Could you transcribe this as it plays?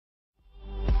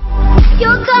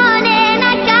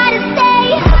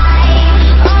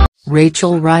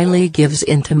Rachel Riley gives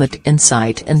intimate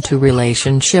insight into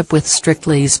relationship with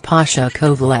Strictly's Pasha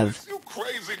Kovalev.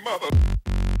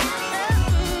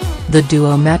 The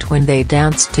duo met when they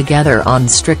danced together on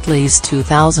Strictly's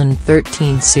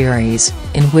 2013 series,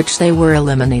 in which they were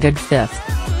eliminated fifth.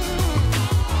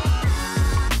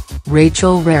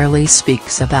 Rachel rarely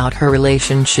speaks about her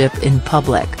relationship in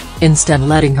public, instead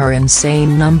letting her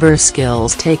insane number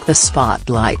skills take the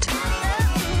spotlight.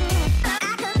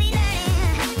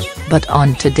 But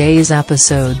on today's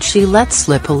episode she let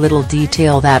slip a little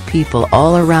detail that people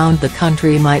all around the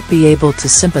country might be able to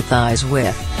sympathize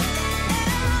with.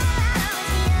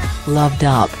 Loved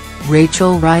Up,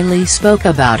 Rachel Riley spoke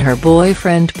about her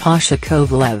boyfriend Pasha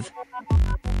Kovalev.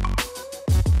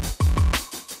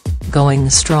 Going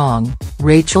strong,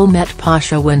 Rachel met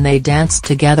Pasha when they danced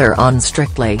together on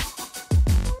Strictly.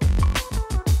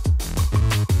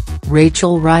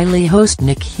 Rachel Riley host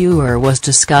Nick Hewer was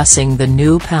discussing the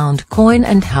new pound coin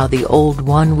and how the old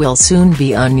one will soon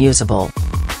be unusable.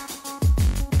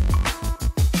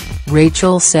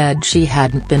 Rachel said she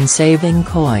hadn't been saving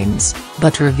coins,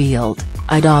 but revealed,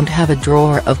 "I don't have a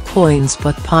drawer of coins,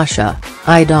 but Pasha,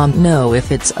 I don't know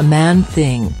if it's a man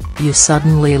thing, you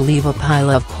suddenly leave a pile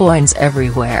of coins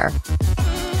everywhere.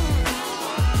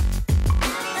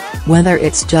 Whether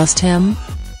it's just him?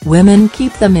 Women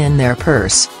keep them in their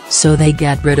purse, so they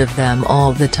get rid of them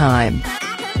all the time.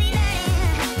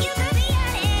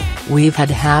 We've had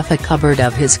half a cupboard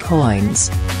of his coins."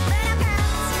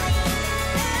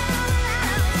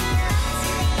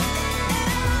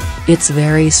 It's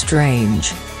very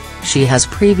strange. She has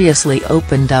previously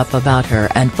opened up about her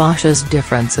and Pasha's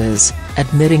differences,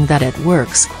 admitting that it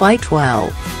works quite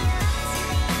well.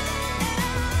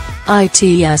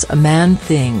 It's a man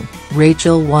thing,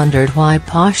 Rachel wondered why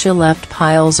Pasha left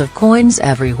piles of coins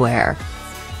everywhere.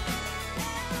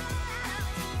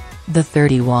 The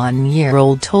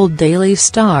 31-year-old told Daily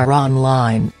Star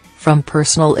Online, "From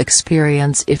personal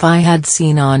experience, if I had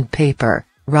seen on paper,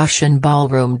 Russian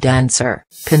ballroom dancer,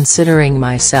 considering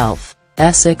myself,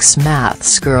 Essex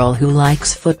maths girl who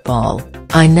likes football,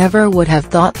 I never would have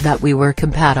thought that we were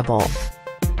compatible.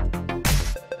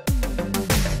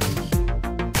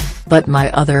 But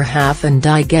my other half and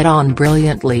I get on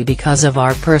brilliantly because of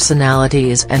our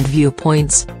personalities and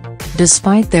viewpoints."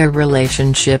 Despite their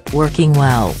relationship working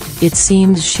well, it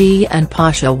seems she and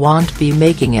Pasha won't be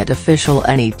making it official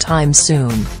anytime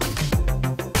soon.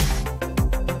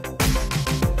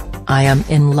 "I am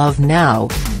in love now.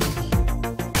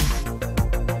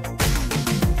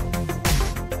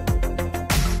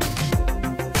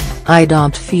 I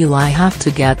don't feel I have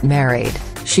to get married,"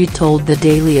 she told the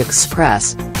Daily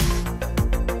Express.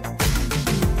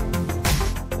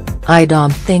 "I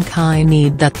don't think I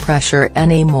need that pressure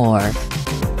anymore.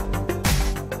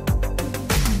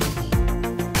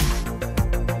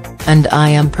 And I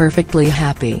am perfectly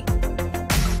happy."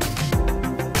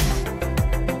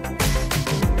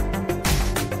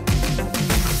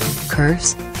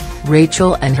 Curse?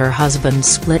 Rachel and her husband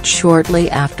split shortly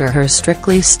after her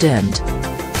Strictly stint.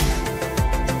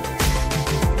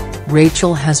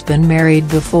 Rachel has been married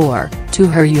before, to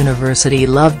her university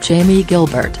love Jamie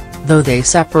Gilbert, though they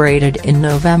separated in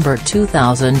November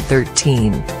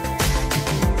 2013.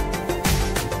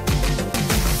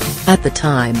 At the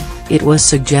time, it was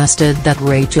suggested that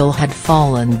Rachel had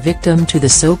fallen victim to the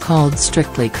so-called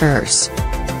Strictly curse.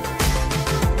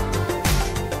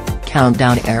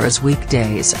 Countdown airs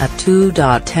weekdays at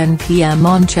 2:10 p.m.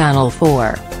 on Channel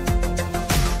 4.